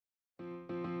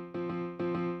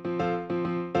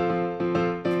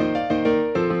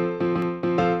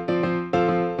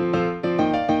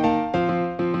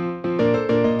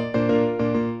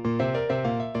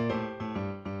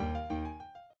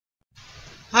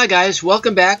Hi guys,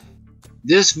 welcome back.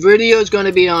 This video is going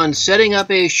to be on setting up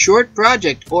a short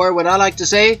project, or what I like to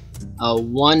say, a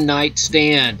one-night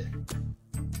stand.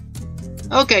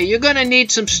 Okay, you're going to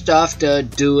need some stuff to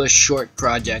do a short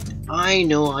project. I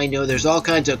know, there's all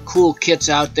kinds of cool kits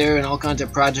out there and all kinds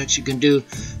of projects you can do,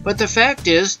 but the fact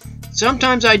is,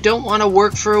 sometimes I don't want to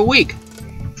work for a week.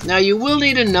 Now you will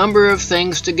need a number of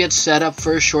things to get set up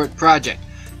for a short project.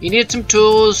 You need some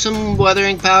tools, some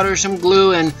weathering powder, some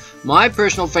glue, and my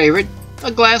personal favorite,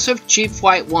 a glass of cheap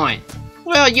white wine.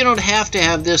 Well, you don't have to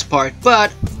have this part,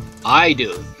 but I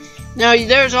do. Now,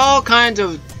 there's all kinds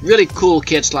of really cool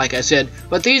kits, like I said,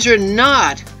 but these are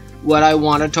not what I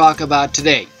want to talk about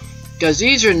today, because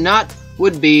these are not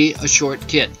would be a short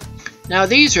kit. Now,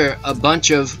 these are a bunch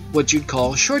of what you'd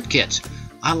call short kits.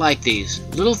 I like these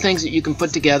little things that you can put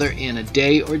together in a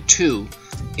day or two,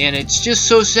 and it's just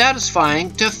so satisfying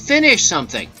to finish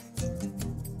something.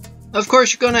 Of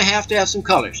course, you're going to have some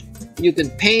colors. You can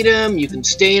paint them, you can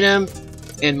stain them,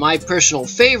 and my personal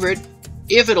favorite,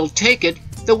 if it'll take it,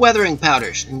 the weathering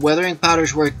powders. And weathering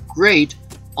powders work great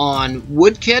on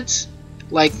wood kits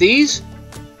like these,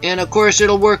 and of course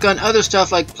it'll work on other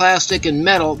stuff like plastic and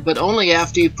metal, but only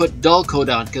after you put dull coat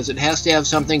on, because it has to have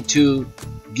something to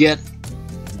get,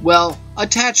 well,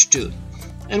 attached to.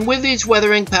 And with these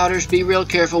weathering powders, be real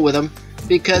careful with them,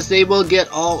 because they will get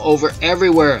all over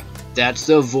everywhere. That's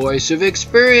the voice of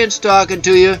experience talking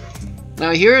to you.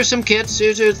 Now here are some kits.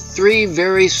 These are 3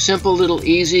 very simple little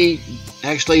easy,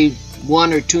 actually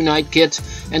 1 or 2 night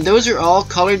kits, and those are all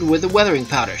colored with the weathering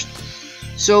powders.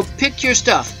 So pick your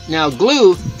stuff. Now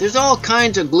glue, there's all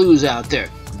kinds of glues out there.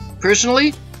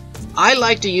 Personally, I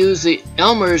like to use the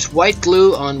Elmer's white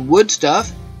glue on wood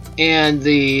stuff and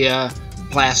the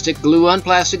plastic glue on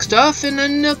plastic stuff, and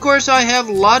then of course I have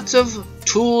lots of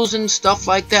tools and stuff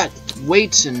like that,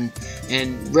 weights and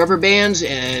rubber bands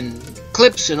and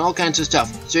clips and all kinds of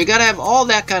stuff. So you got to have all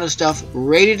that kind of stuff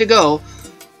ready to go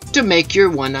to make your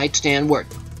one-night stand work.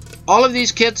 All of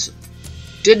these kits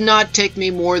did not take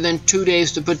me more than 2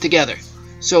 days to put together.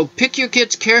 So pick your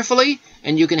kits carefully,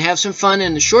 and you can have some fun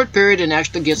in a short period and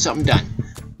actually get something done.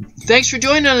 Thanks for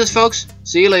joining us, folks.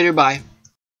 See you later. Bye.